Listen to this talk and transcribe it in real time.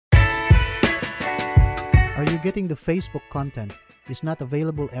Are you getting the Facebook content is not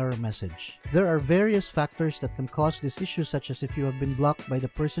available error message? There are various factors that can cause this issue, such as if you have been blocked by the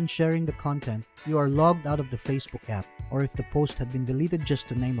person sharing the content, you are logged out of the Facebook app, or if the post had been deleted, just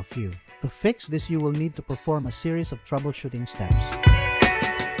to name a few. To fix this, you will need to perform a series of troubleshooting steps.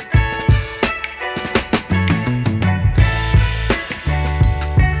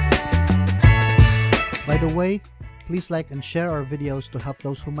 By the way, please like and share our videos to help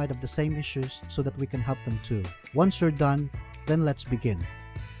those who might have the same issues so that we can help them too. Once you're done, then let's begin.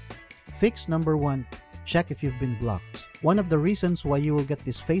 Fix number 1. Check if you've been blocked. One of the reasons why you will get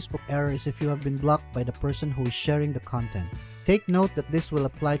this Facebook error is if you have been blocked by the person who is sharing the content. Take note that this will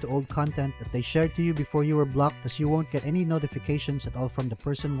apply to old content that they shared to you before you were blocked, as you won't get any notifications at all from the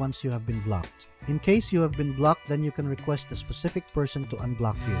person once you have been blocked. In case you have been blocked, then you can request a specific person to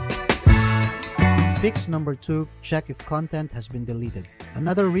unblock you. Fix number 2. Check if content has been deleted.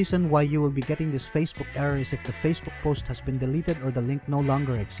 Another reason why you will be getting this Facebook error is if the Facebook post has been deleted or the link no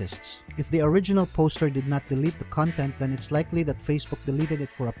longer exists. If the original poster did not delete the content, then it's likely that Facebook deleted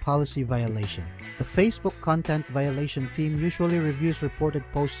it for a policy violation. The Facebook content violation team usually reviews reported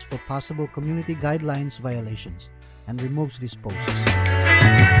posts for possible community guidelines violations and removes these posts.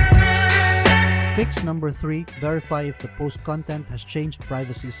 Fix number 3. Verify if the post content has changed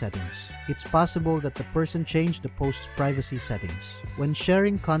privacy settings. It's possible that the person changed the post's privacy settings. When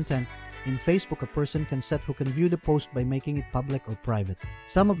sharing content in Facebook, a person can set who can view the post by making it public or private.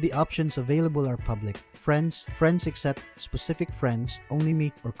 Some of the options available are public, friends, friends except, specific friends, only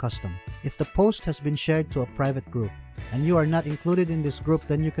me, or custom. If the post has been shared to a private group and you are not included in this group,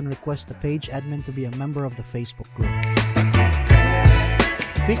 then you can request the page admin to be a member of the Facebook group.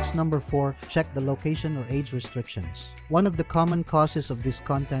 Fix number 4. Check the location or age restrictions. One of the common causes of this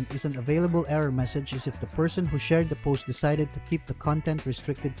content is an available error message is if the person who shared the post decided to keep the content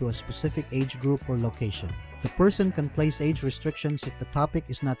restricted to a specific age group or location. The person can place age restrictions if the topic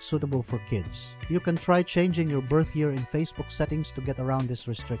is not suitable for kids. You can try changing your birth year in Facebook settings to get around this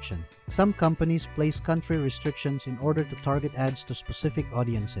restriction. Some companies place country restrictions in order to target ads to specific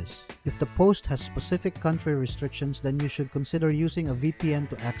audiences. If the post has specific country restrictions, then you should consider using a VPN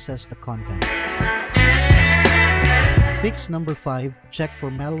to access the content. Fix number 5. Check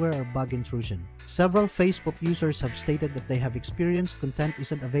for malware or bug intrusion. Several Facebook users have stated that they have experienced content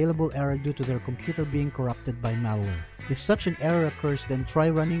isn't available error due to their computer being corrupted by malware. If such an error occurs, then try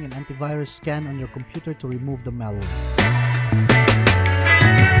running an antivirus scan on your computer to remove the malware.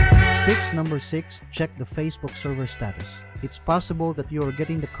 Fix number 6. Check the Facebook server status. It's possible that you are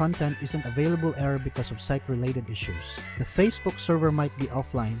getting the content isn't available error because of site-related issues. The Facebook server might be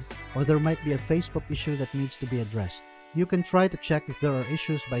offline, or there might be a Facebook issue that needs to be addressed. You can try to check if there are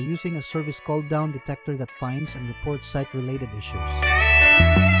issues by using a service called Down Detector that finds and reports site-related issues.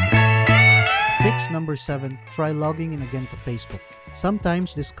 Fix number 7. Try logging in again to Facebook.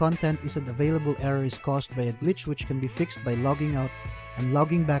 Sometimes this content isn't available error is caused by a glitch, which can be fixed by logging out and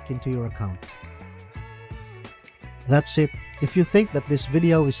logging back into your account. That's it. If you think that this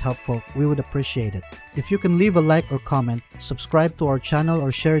video is helpful, we would appreciate it. If you can leave a like or comment, subscribe to our channel,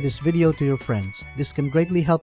 or share this video to your friends. This can greatly help